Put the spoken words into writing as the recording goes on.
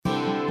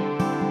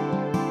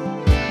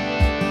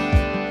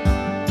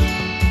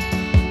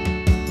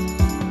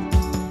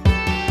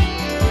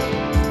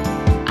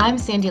I'm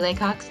Sandy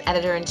Laycox,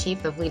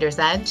 Editor-in-Chief of Leader's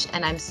Edge,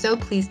 and I'm so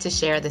pleased to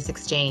share this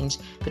exchange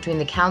between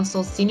the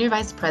Council's Senior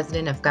Vice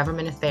President of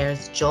Government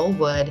Affairs, Joel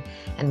Wood,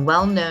 and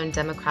well-known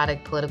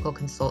Democratic political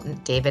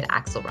consultant, David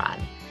Axelrod.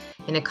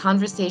 In a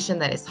conversation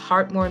that is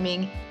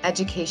heartwarming,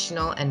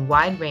 educational, and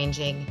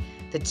wide-ranging,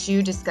 the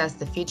two discuss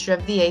the future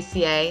of the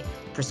ACA,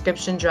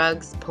 prescription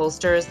drugs,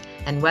 pollsters,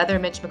 and whether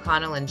Mitch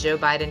McConnell and Joe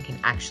Biden can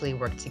actually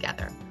work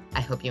together.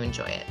 I hope you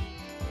enjoy it.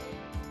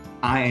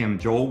 I am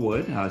Joel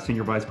Wood,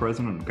 Senior Vice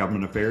President of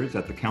Government Affairs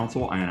at the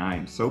Council, and I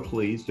am so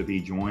pleased to be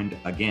joined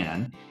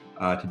again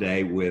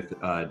today with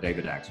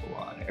David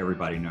Axelrod.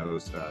 Everybody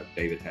knows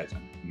David has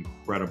an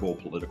incredible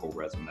political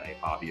resume,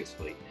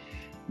 obviously.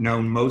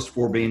 Known most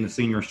for being the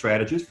senior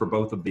strategist for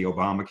both of the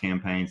Obama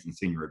campaigns and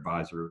senior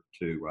advisor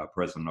to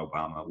President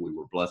Obama. We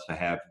were blessed to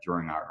have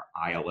during our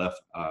ILF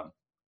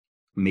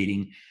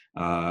meeting,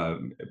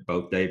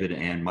 both David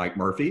and Mike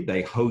Murphy.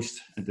 They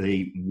host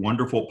the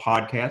wonderful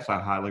podcast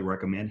I highly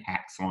recommend,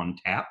 Hacks on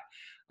Tap.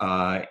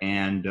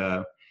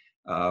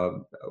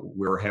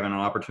 We're having an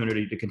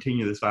opportunity to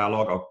continue this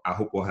dialogue. I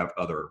hope we'll have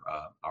other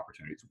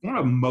opportunities. We want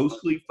to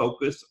mostly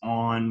focus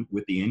on,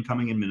 with the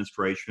incoming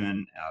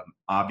administration,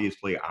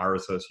 obviously our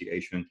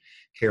association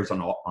cares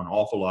an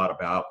awful lot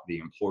about the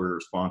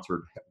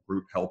employer-sponsored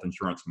group health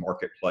insurance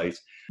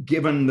marketplace,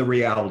 given the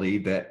reality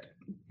that,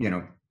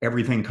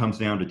 everything comes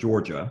down to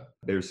Georgia.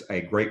 There's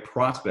a great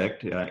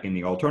prospect in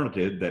the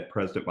alternative that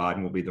President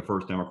Biden will be the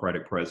first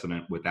Democratic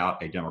president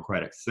without a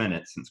Democratic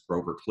Senate since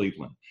Grover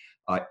Cleveland.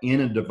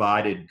 In a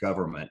divided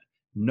government,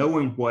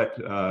 knowing what,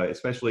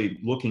 especially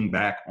looking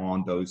back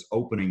on those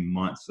opening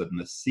months and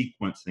the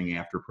sequencing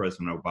after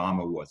President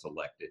Obama was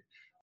elected,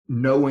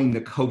 knowing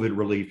the COVID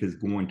relief is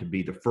going to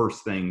be the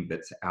first thing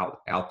that's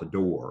out the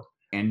door,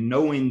 and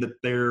knowing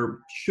that there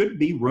should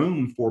be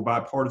room for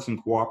bipartisan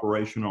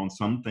cooperation on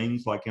some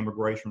things like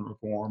immigration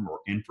reform or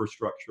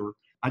infrastructure.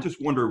 I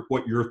just wonder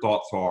what your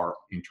thoughts are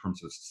in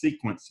terms of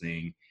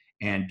sequencing,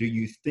 and do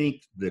you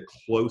think the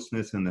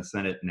closeness in the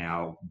Senate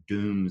now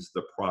dooms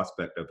the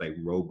prospect of a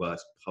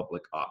robust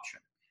public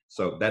option?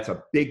 So that's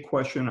a big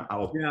question.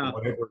 Although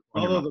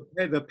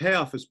the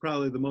payoff is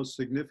probably the most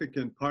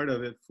significant part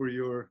of it for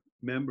your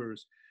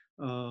members.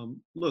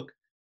 Look,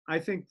 I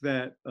think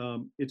that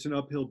it's an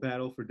uphill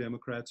battle for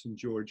Democrats in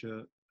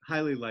Georgia.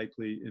 Highly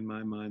likely, in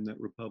my mind, that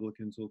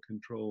Republicans will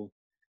control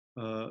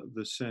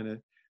the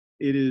Senate.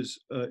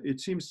 It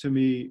seems to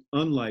me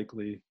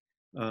unlikely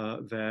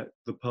that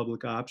the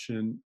public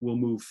option will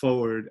move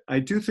forward. I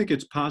do think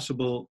it's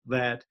possible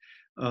that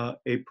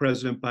a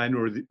President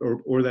Biden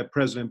or that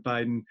President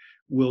Biden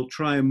will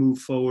try and move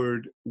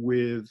forward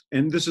with,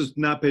 and this is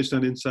not based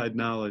on inside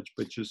knowledge,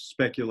 but just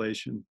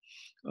speculation,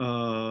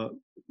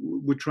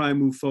 would try and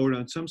move forward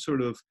on some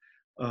sort of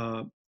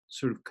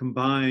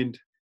combined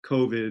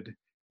COVID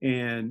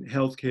and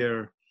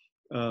healthcare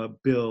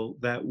bill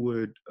that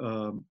would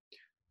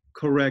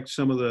correct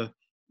some of the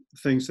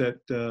things that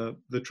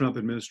the Trump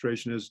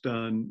administration has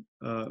done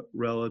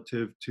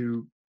relative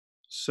to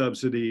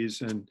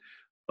subsidies and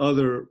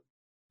other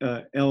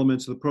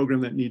elements of the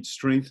program that need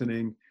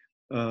strengthening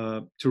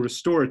to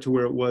restore it to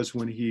where it was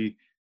when he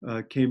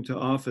came to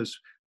office.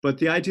 But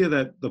the idea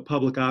that the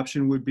public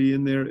option would be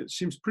in there, it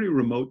seems pretty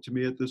remote to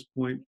me at this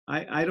point.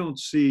 I don't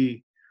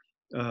see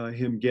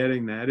him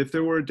getting that. If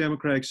there were a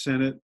Democratic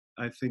Senate,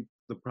 I think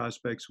the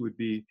prospects would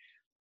be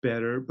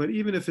better. But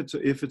even if it's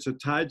a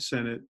tied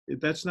Senate,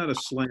 that's not a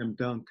slam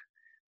dunk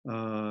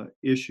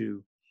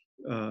issue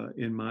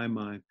in my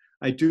mind.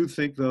 I do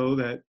think, though,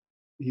 that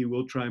he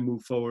will try and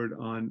move forward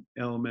on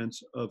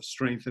elements of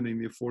strengthening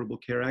the Affordable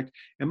Care Act.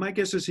 And my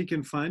guess is he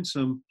can find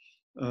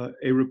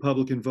a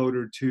Republican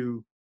voter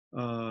to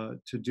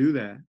do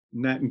that.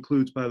 And that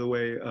includes, by the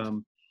way,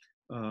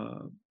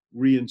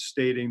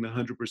 reinstating the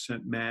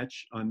 100%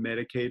 match on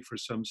Medicaid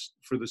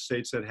for the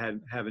states that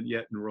haven't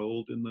yet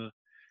enrolled in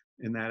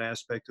that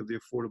aspect of the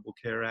Affordable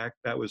Care Act.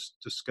 That was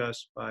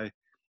discussed by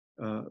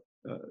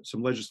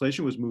some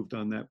legislation was moved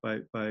on that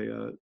by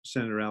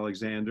Senator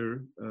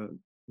Alexander,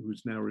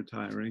 who's now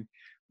retiring,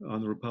 on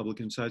the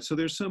Republican side. So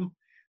there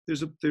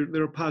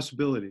are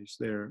possibilities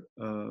there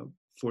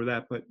for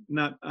that, but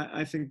not.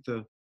 I think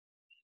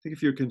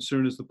if your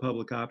concern is the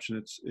public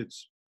option,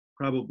 it's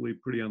probably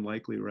pretty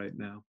unlikely right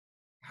now.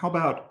 How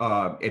about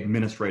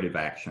administrative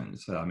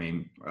actions? I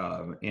mean,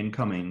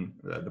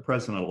 the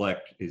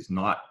president-elect is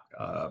not,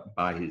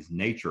 by his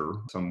nature,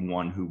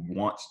 someone who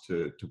wants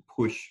to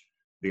push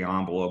the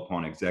envelope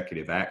on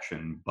executive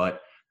action,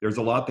 but there's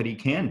a lot that he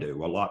can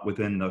do, a lot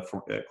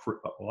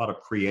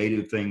of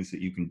creative things that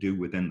you can do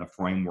within the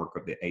framework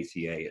of the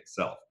ACA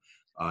itself.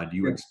 Do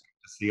you expect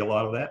to see a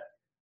lot of that?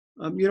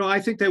 I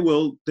think there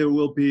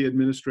will be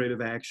administrative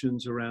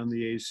actions around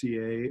the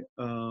ACA,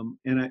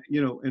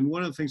 and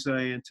one of the things that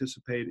I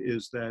anticipate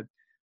is that,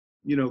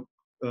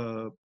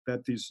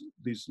 that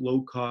these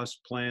low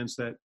cost plans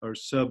that are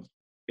sub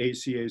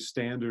ACA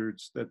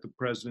standards that the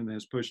president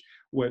has pushed,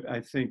 what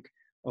I think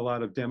a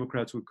lot of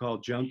Democrats would call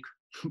junk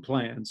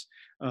plans.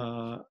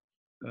 I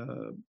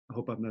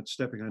hope I'm not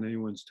stepping on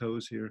anyone's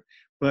toes here,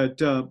 but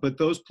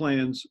those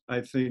plans I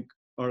think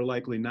are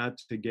likely not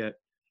to get,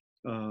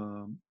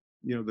 the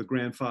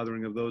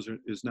grandfathering of those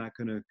is not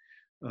going to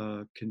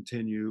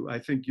continue. I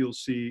think you'll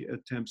see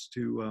attempts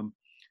to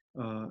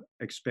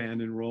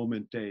expand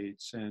enrollment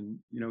dates, and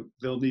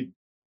they'll need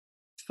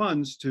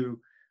funds to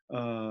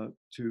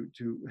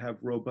have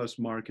robust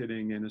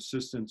marketing and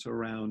assistance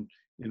around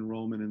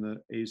enrollment in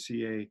the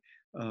ACA.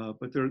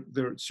 But there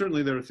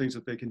certainly are things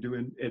that they can do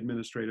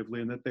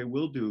administratively, and that they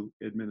will do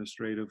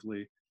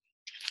administratively.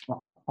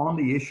 On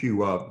the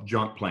issue of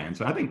junk plans,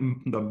 I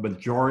think the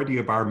majority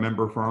of our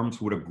member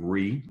firms would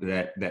agree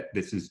that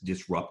this is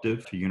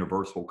disruptive to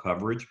universal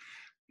coverage.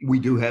 We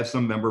do have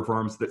some member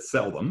firms that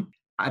sell them.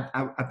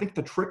 I think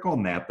the trick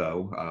on that,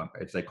 though,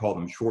 as they call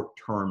them,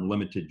 short-term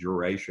limited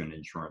duration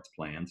insurance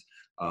plans,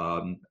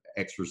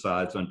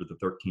 exercised under the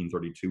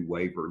 1332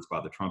 waivers by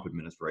the Trump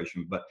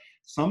administration. But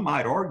some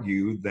might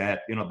argue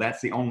that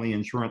that's the only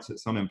insurance that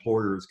some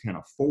employers can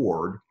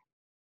afford.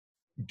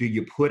 Do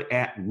you put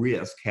at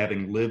risk,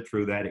 having lived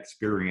through that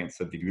experience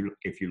of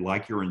if you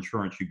like your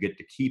insurance, you get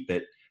to keep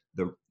it,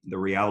 the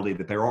reality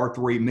that there are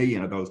 3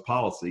 million of those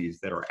policies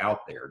that are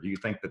out there? Do you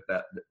think that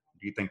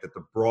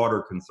the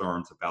broader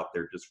concerns about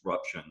their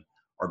disruption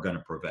are going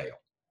to prevail?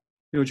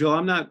 Joel,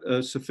 I'm not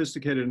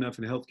sophisticated enough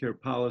in healthcare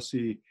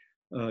policy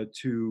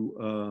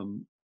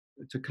to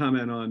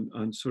comment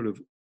on sort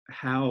of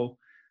how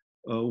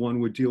one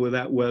would deal with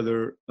that,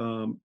 whether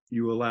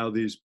you allow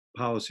these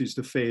policies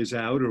to phase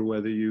out, or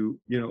whether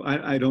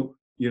I don't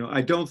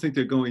think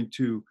they're going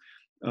to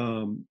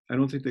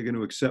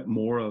accept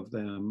more of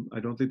them. I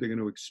don't think they're going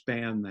to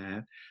expand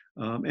that.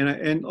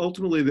 And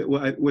ultimately,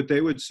 what they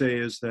would say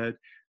is that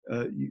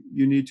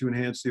you need to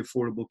enhance the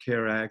Affordable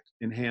Care Act,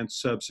 enhance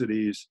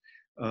subsidies,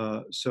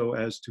 so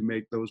as to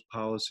make those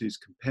policies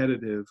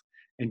competitive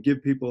and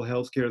give people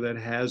health care that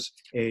has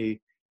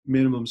a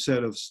minimum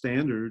set of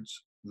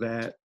standards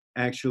that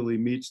actually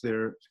meets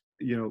their,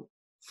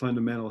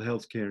 fundamental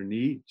health care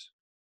needs.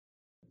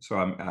 So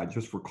I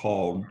just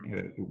recalled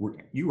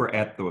you were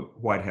at the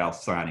White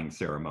House signing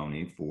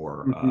ceremony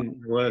for.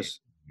 Was.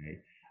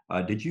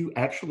 Did you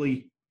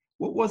actually?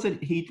 What was it?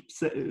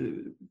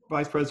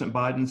 Vice President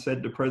Biden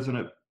said to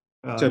President.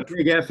 It's a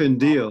big effing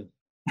deal.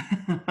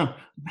 I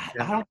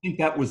don't think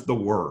that was the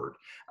word.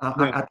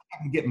 I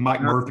can get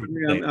Mike Murphy.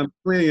 I'm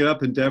cleaning it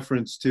up in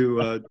deference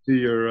to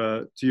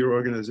your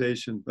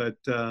organization, but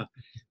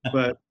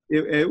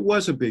it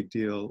was a big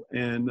deal,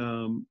 and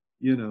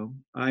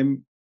I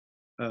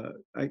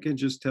can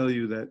just tell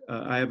you that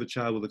I have a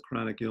child with a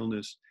chronic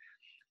illness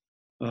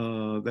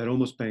that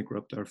almost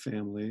bankrupted our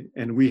family,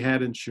 and we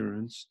had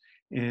insurance.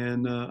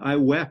 And I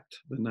wept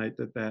the night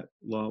that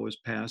law was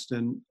passed.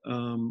 And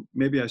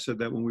maybe I said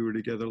that when we were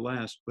together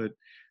last, but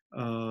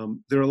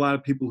there are a lot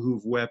of people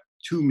who've wept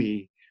to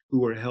me who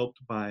were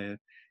helped by it.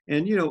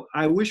 And,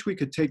 I wish we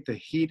could take the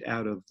heat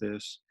out of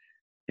this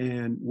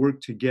and work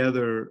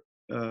together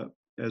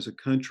as a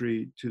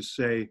country to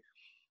say,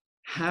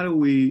 how do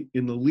we,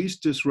 in the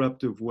least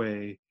disruptive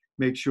way,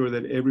 make sure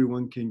that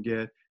everyone can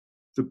get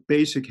the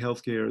basic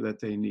health care that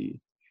they need?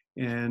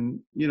 And,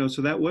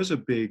 so that was a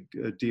big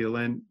deal.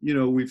 And,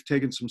 we've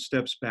taken some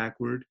steps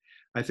backward.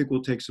 I think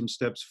we'll take some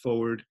steps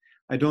forward.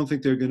 I don't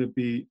think they're going to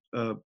be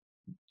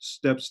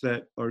steps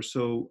that are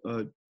so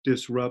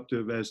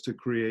disruptive as to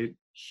create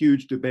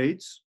huge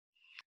debates.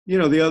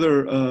 The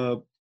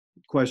other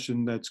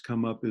question that's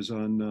come up is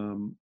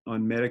on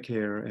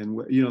Medicare. And,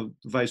 the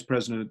vice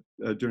president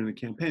during the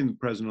campaign, the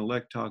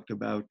president-elect talked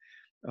about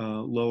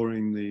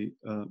lowering the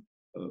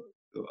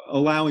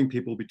allowing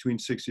people between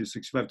 60 and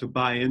 65 to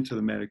buy into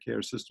the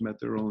Medicare system at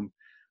their own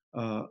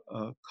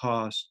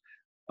cost.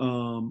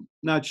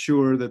 Not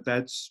sure that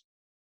that's,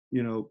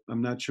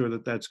 I'm not sure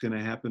that that's going to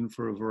happen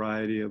for a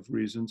variety of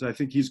reasons. I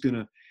think he's going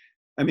to,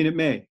 it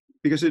may,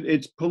 because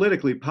it's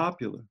politically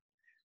popular.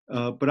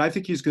 But I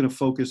think he's going to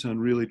focus on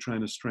really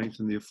trying to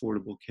strengthen the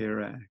Affordable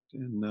Care Act.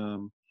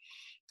 And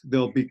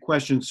there'll be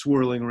questions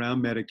swirling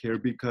around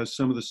Medicare because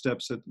some of the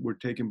steps that were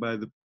taken by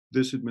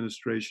this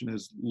administration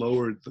has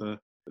lowered the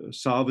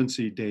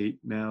solvency date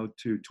now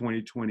to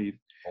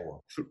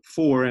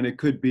 2024, and it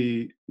could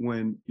be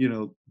when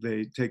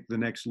they take the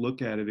next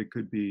look at it, it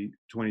could be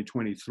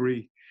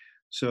 2023.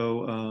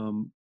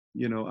 So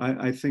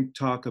I think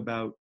talk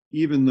about,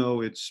 even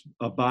though it's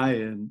a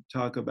buy-in,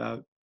 talk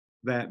about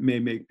that may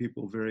make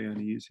people very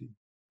uneasy.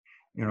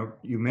 You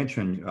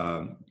mentioned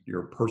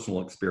your personal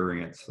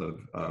experience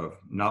of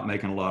not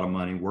making a lot of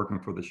money,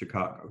 working for the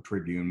Chicago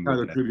Tribune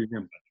with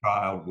a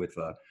child with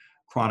a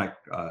chronic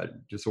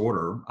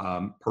disorder.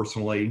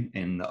 Personally,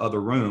 in the other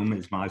room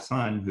is my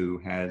son who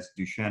has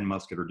Duchenne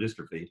muscular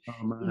dystrophy.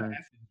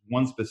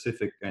 One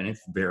specific, and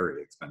it's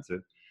very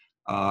expensive.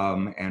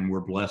 And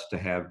we're blessed to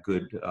have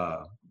good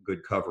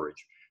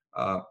coverage.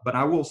 But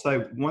I will say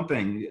one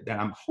thing that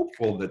I'm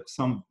hopeful that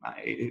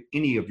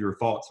any of your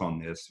thoughts on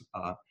this,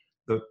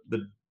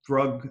 the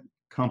drug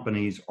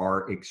companies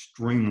are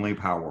extremely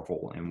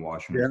powerful in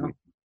Washington. Yeah.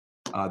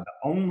 The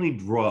only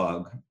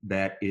drug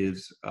that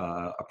is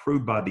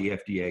approved by the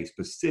FDA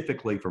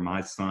specifically for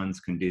my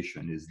son's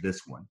condition is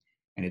this one,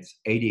 and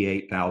it's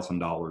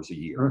 $88,000 a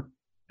year.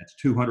 That's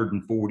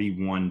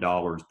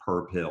 $241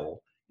 per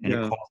pill, and it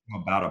Yeah. costs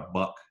them about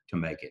 $1 to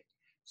make it.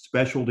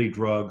 Specialty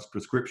drugs,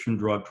 prescription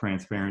drug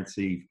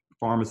transparency,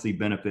 pharmacy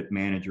benefit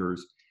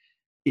managers.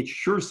 It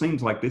sure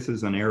seems like this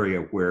is an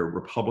area where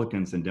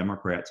Republicans and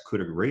Democrats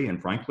could agree.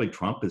 And frankly,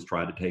 Trump has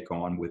tried to take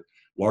on with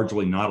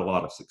largely not a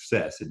lot of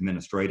success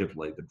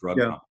administratively, the drug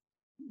Yeah. company.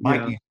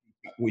 Might Yeah. you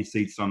think we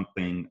see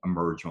something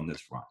emerge on this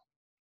front?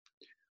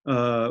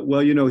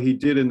 Well, he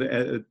did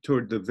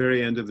toward the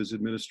very end of his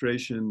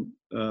administration.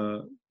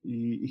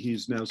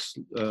 He's now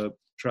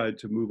tried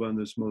to move on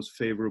this most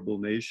favorable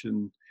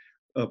nation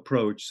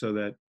approach so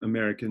that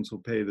Americans will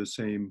pay the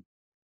same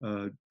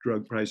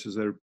drug prices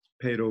that are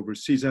paid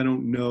overseas. I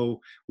don't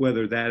know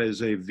whether that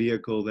is a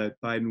vehicle that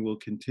Biden will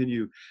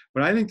continue,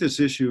 but I think this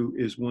issue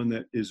is one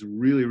that is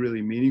really,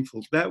 really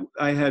meaningful. That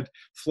I had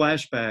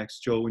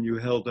flashbacks, Joel, when you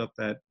held up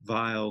that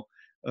vial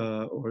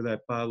or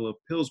that bottle of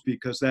pills,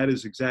 because that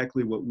is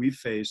exactly what we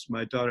faced.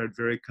 My daughter had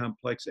very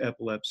complex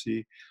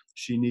epilepsy.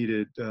 She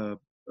needed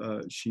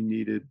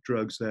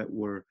drugs that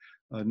were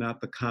not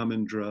the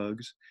common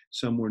drugs.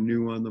 Some were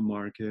new on the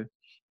market,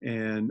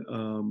 and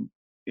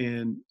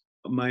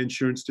my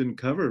insurance didn't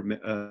cover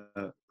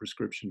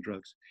prescription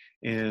drugs,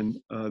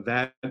 and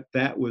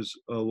that was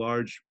a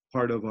large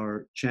part of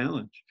our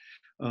challenge.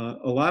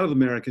 A lot of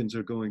Americans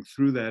are going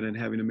through that and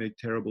having to make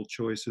terrible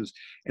choices,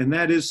 and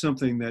that is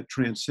something that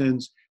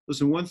transcends.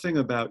 Listen, one thing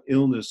about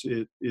illness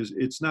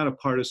it's not a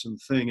partisan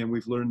thing, and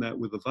we've learned that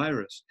with the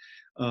virus.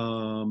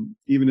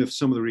 Even if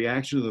some of the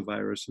reaction to the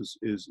virus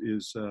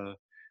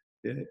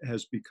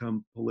has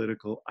become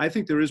political, I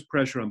think there is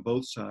pressure on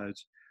both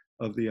sides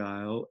of the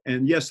aisle,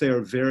 and yes, they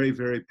are very,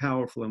 very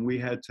powerful, and we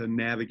had to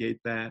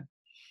navigate that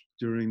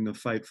during the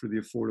fight for the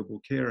Affordable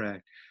Care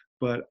Act.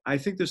 But I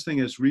think this thing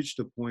has reached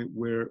a point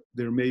where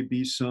there may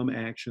be some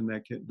action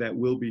that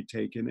will be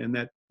taken, and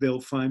that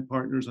they'll find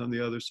partners on the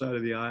other side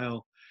of the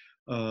aisle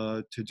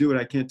to do it.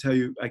 I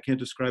can't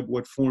describe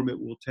what form it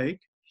will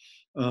take.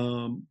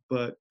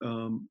 But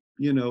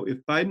if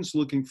Biden's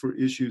looking for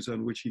issues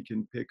on which he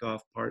can pick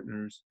off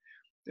partners,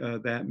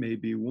 that may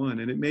be one.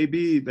 And it may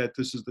be that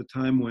this is the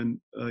time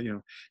when,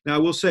 Now I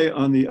will say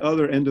on the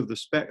other end of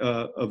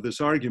of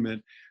this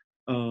argument,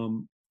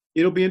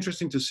 it'll be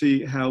interesting to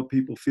see how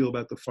people feel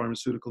about the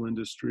pharmaceutical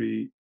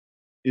industry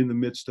in the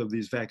midst of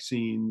these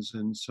vaccines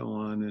and so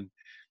on. And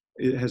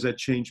has that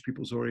changed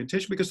people's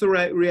orientation? Because the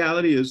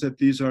reality is that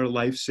these are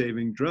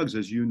life-saving drugs,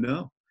 as you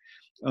know.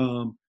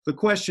 The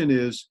question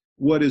is,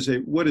 what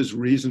is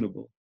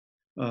reasonable?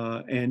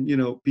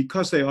 And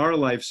because they are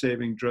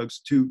life-saving drugs,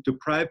 to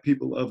deprive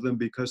people of them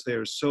because they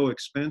are so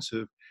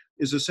expensive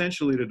is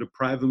essentially to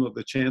deprive them of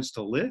the chance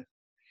to live.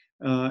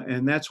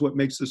 And that's what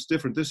makes this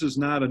different. This is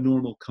not a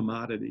normal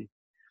commodity.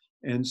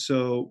 And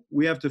so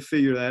we have to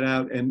figure that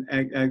out and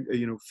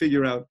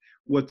figure out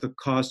what the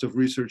cost of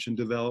research and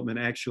development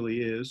actually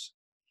is,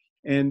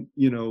 and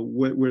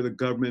what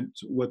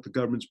the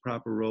government's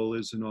proper role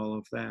is in all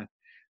of that.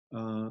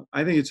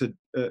 I think the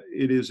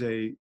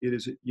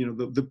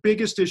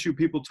biggest issue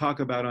people talk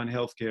about on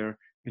healthcare,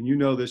 and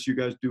this, you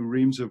guys do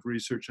reams of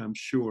research, I'm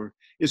sure,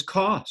 is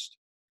cost.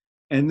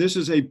 And this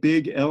is a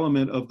big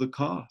element of the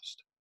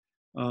cost.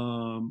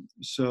 And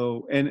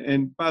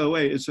by the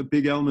way, it's a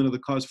big element of the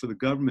cost for the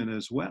government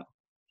as well.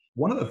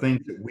 One of the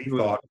things that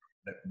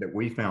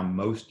we found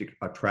most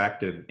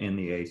attractive in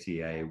the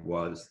ACA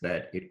was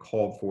that it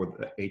called for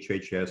the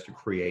HHS to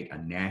create a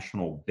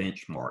national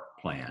benchmark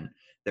plan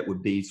that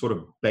would be sort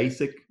of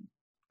basic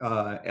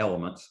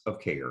elements of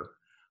care,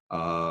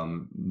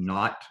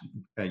 not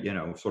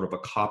sort of a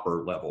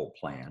copper level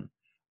plan.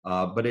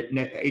 But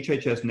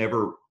HHS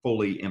never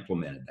fully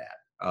implemented that.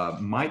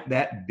 Might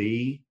that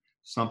be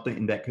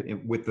something that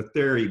could, with the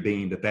theory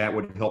being that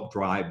would help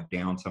drive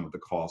down some of the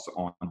costs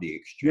on the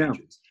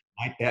exchanges? Yeah.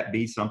 Might that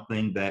be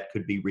something that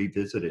could be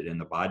revisited in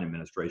the Biden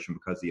administration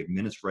because the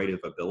administrative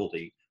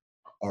ability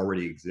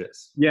already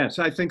exists? Yes,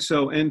 I think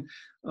so. And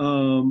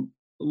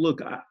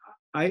look,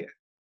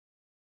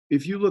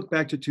 if you look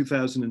back to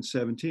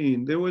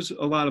 2017, there was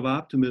a lot of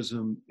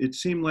optimism. It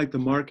seemed like the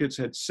markets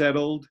had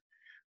settled.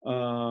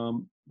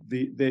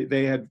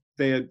 They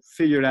had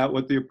figured out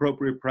what the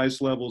appropriate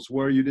price levels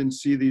were. You didn't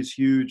see these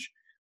huge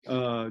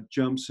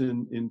jumps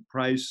in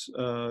price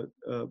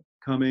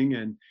coming,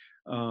 and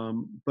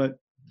but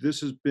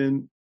this has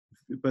been,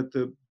 but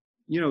the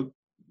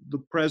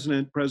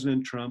President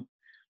Trump,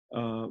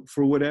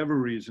 for whatever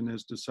reason,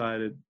 has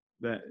decided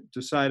that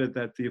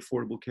the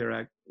Affordable Care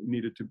Act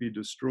needed to be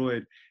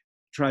destroyed,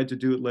 tried to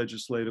do it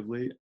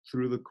legislatively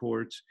through the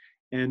courts,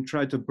 and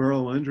tried to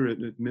burrow under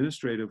it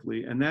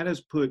administratively. And that has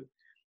put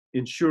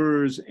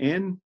insurers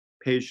and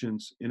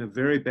patients in a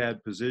very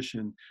bad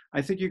position.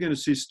 I think you're going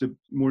to see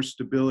more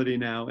stability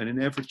now in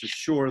an effort to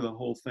shore the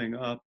whole thing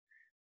up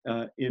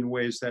in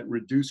ways that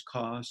reduce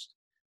cost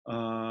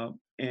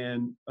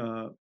and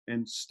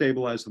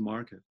stabilize the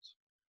markets.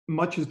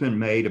 Much has been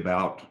made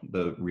about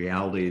the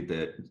reality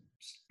that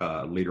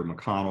Leader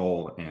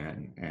McConnell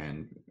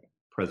and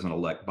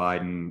President-elect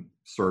Biden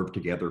served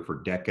together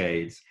for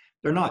decades.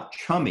 They're not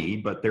chummy,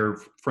 but they're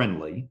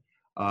friendly.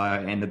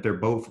 and that they're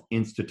both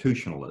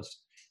institutionalists.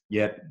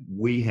 Yet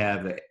we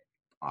have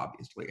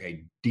obviously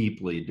a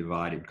deeply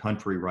divided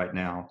country right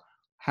now.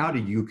 How do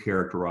you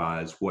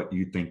characterize what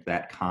you think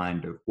that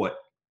kind of, what,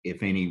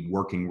 if any,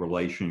 working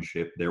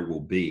relationship there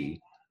will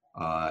be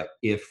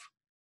if,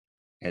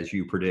 as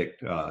you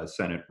predict,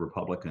 Senate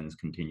Republicans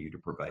continue to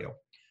prevail?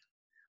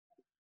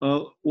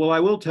 Well, I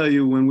will tell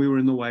you, when we were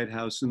in the White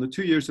House, in the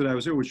 2 years that I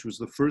was there, which was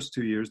the first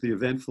 2 years,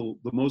 the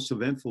most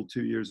eventful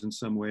 2 years in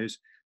some ways,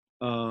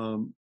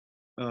 um,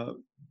 uh,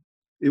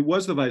 it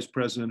was the vice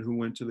president who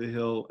went to the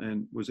Hill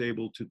and was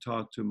able to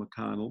talk to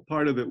McConnell.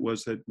 Part of it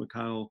was that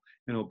McConnell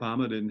and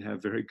Obama didn't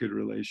have very good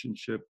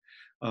relationship,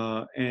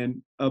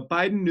 and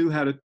Biden knew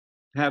how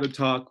to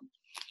talk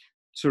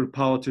sort of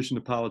politician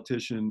to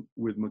politician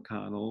with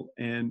McConnell.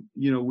 And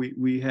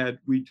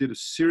we did a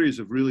series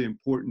of really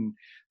important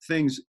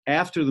things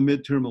after the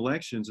midterm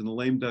elections in the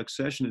lame duck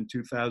session in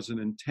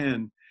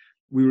 2010.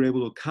 We were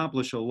able to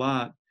accomplish a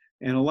lot,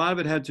 and a lot of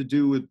it had to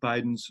do with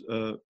Biden's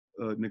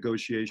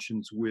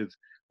negotiations with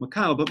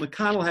McConnell. But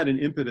McConnell had an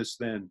impetus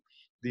then.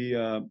 We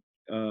had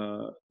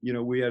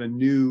a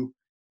new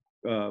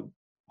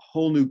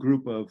whole new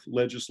group of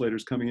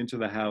legislators coming into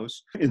the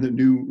House in the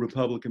new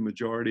Republican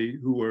majority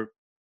who were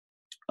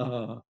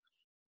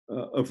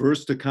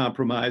averse to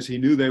compromise. He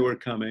knew they were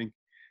coming.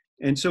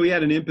 And so he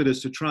had an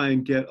impetus to try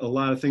and get a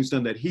lot of things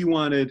done that he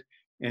wanted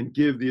and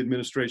give the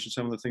administration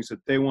some of the things that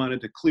they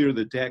wanted to clear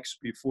the decks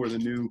before the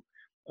new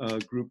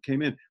group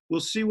came in. We'll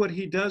see what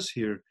he does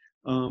here.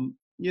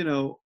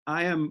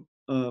 I am,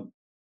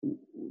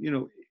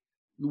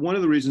 one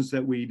of the reasons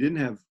that we didn't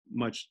have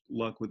much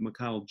luck with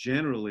McConnell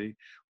generally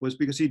was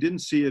because he didn't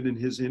see it in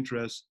his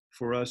interest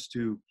for us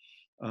to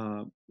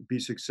be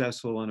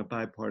successful on a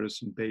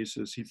bipartisan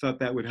basis. He thought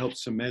that would help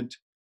cement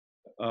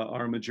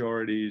our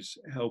majorities,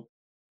 help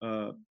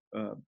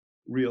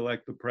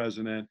reelect the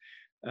president.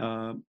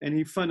 And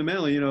he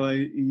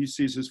fundamentally, he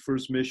sees his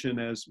first mission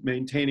as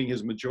maintaining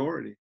his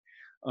majority.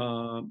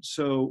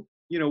 So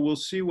we'll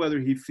see whether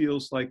he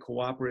feels like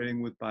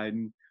cooperating with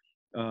Biden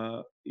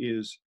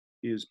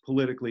is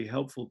politically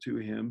helpful to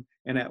him,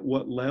 and at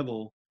what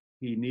level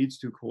he needs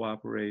to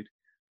cooperate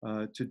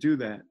to do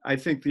that. I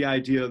think the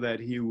idea that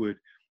he would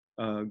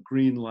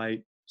green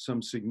light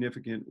some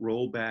significant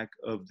rollback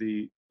of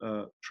the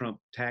Trump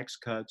tax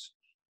cuts,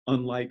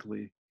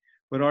 unlikely.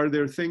 But are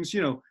there things,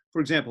 for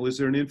example, is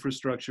there an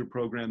infrastructure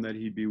program that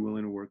he'd be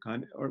willing to work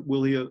on? Or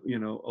will he,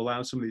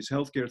 allow some of these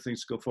healthcare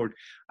things to go forward?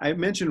 I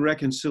mentioned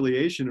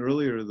reconciliation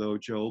earlier, though,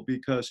 Joel,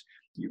 because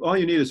all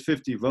you need is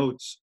 50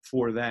 votes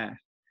for that.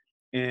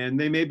 And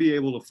they may be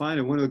able to find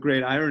it. One of the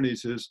great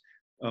ironies is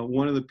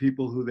one of the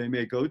people who they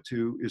may go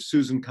to is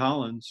Susan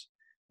Collins,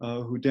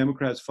 who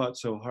Democrats fought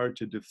so hard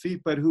to defeat,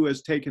 but who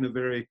has taken a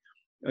very,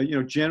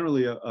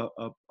 generally a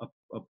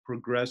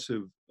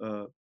progressive,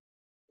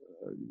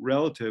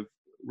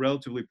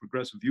 relatively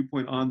progressive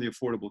viewpoint on the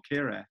Affordable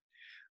Care Act.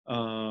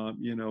 Now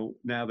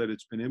that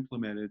it's been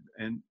implemented,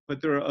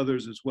 but there are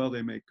others as well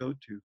they may go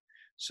to.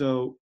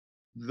 So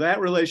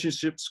that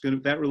relationship's going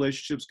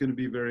to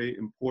be very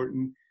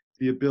important.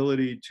 The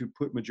ability to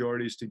put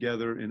majorities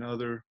together in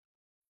other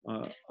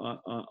on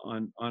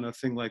a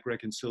thing like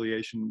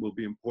reconciliation will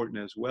be important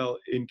as well,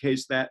 in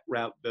case that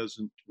route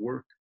doesn't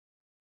work.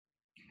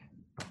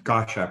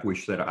 Gosh, I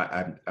wish that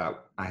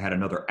I had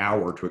another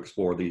hour to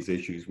explore these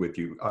issues with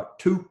you.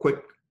 Two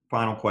quick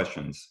final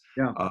questions.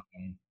 Yeah.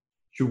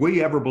 Should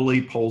we ever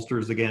believe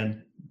pollsters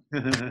again?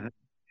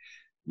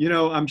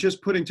 I'm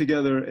just putting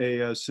together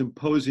a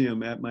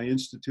symposium at my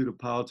Institute of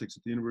Politics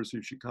at the University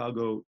of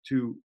Chicago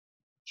to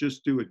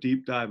just do a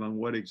deep dive on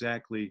what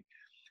exactly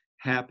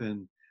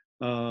happened.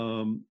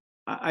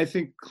 I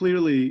think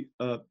clearly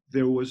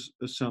there was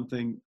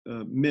something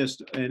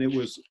missed, and it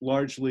was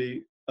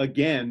largely,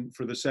 again,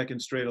 for the second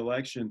straight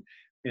election,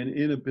 an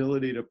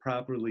inability to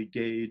properly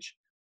gauge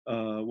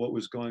what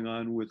was going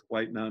on with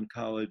white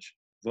non-college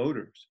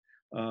voters.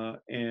 I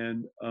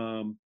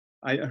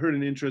heard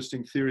an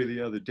interesting theory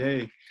the other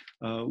day,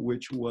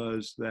 which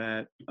was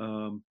that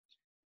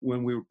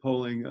when we were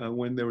polling,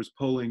 when there was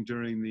polling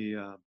during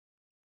the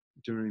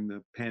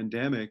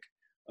pandemic,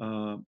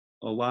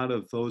 a lot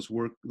of those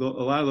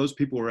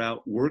people were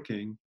out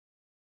working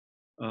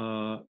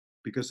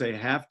because they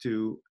have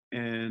to,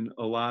 and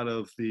a lot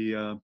of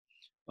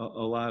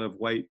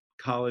white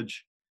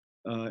college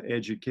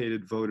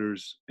educated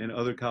voters and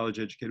other college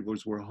educated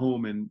voters were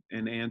home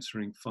and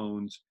answering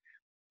phones.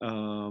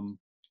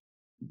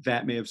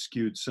 That may have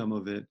skewed some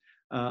of it.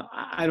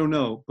 I don't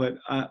know, but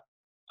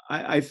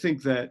I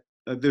think that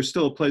there's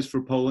still a place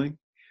for polling.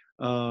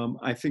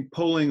 I think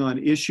polling on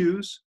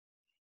issues,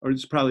 or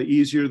it's probably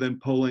easier than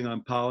polling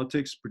on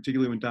politics,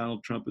 particularly when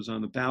Donald Trump is on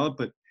the ballot.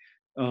 But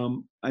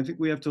I think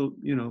we have to,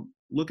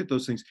 look at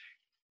those things.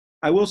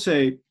 I will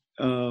say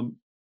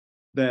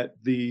that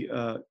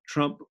the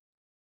Trump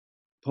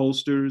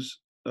pollsters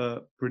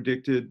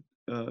predicted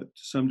to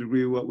some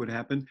degree what would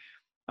happen.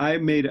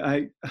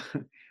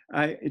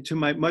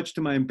 Much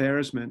to my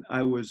embarrassment,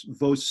 I was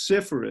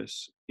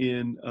vociferous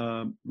in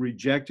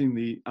rejecting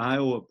the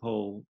Iowa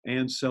poll.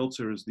 Ann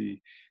Seltzer is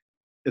the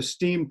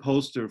esteemed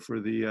pollster for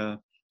the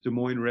Des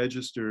Moines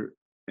Register,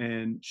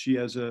 and she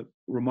has a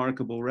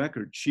remarkable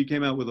record. She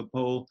came out with a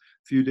poll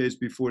a few days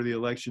before the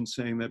election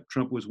saying that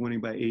Trump was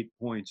winning by 8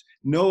 points.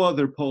 No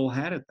other poll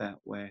had it that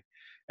way.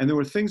 And there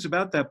were things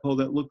about that poll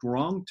that looked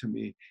wrong to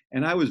me,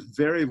 and I was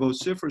very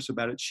vociferous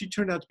about it. She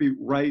turned out to be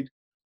right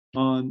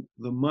on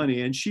the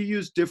money, and she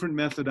used different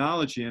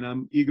methodology, and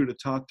I'm eager to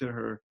talk to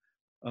her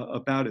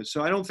about it.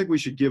 So I don't think we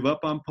should give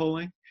up on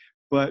polling,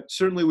 but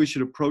certainly we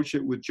should approach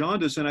it with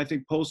jaundice. And I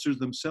think pollsters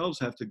themselves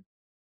have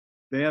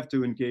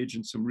to engage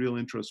in some real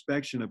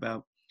introspection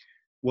about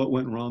what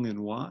went wrong and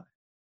why.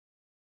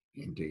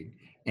 Indeed.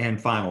 And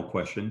final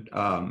question,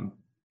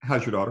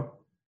 how's your daughter?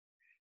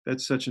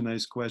 That's such a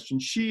nice question.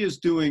 She is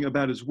doing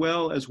about as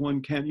well as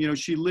one can. You know,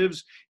 she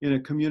lives in a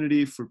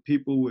community for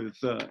people with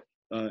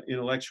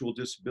intellectual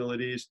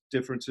disabilities,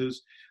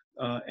 differences,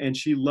 and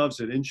she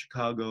loves it in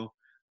Chicago.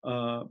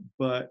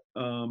 But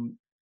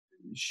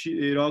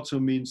it also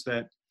means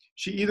that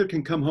she either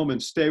can come home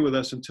and stay with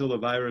us until the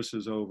virus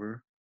is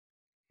over,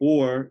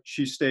 or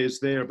she stays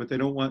there, but they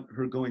don't want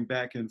her going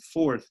back and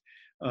forth.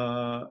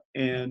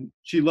 And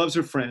she loves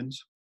her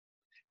friends,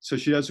 so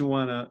she doesn't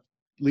want to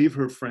leave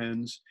her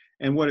friends.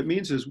 And what it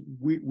means is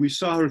we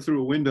saw her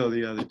through a window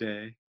the other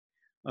day,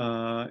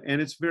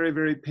 and it's very,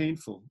 very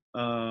painful.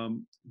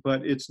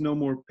 But it's no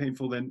more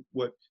painful than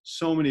what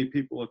so many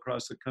people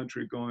across the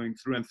country are going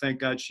through. And thank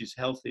God she's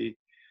healthy.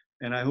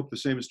 And I hope the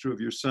same is true of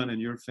your son and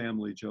your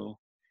family, Joel.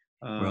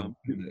 Well,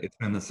 it's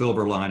been the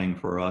silver lining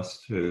for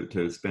us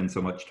to spend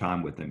so much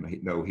time with him,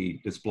 though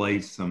he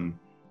displays some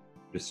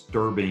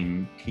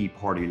disturbing Tea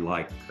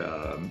Party-like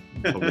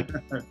beliefs.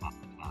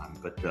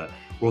 But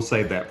we'll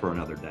save that for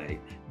another day.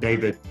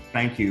 David,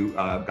 thank you.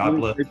 God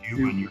bless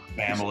you and your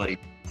family.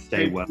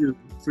 Stay well.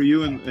 For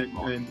you and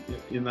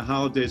in the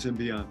holidays and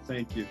beyond.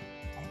 Thank you.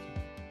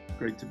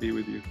 Great to be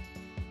with you.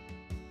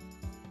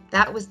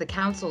 That was the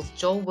Council's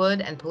Joel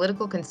Wood and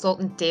political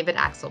consultant David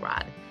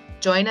Axelrod.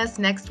 Join us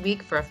next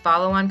week for a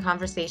follow-on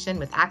conversation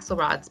with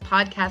Axelrod's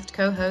podcast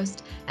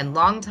co-host and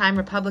longtime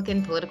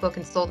Republican political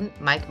consultant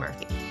Mike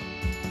Murphy.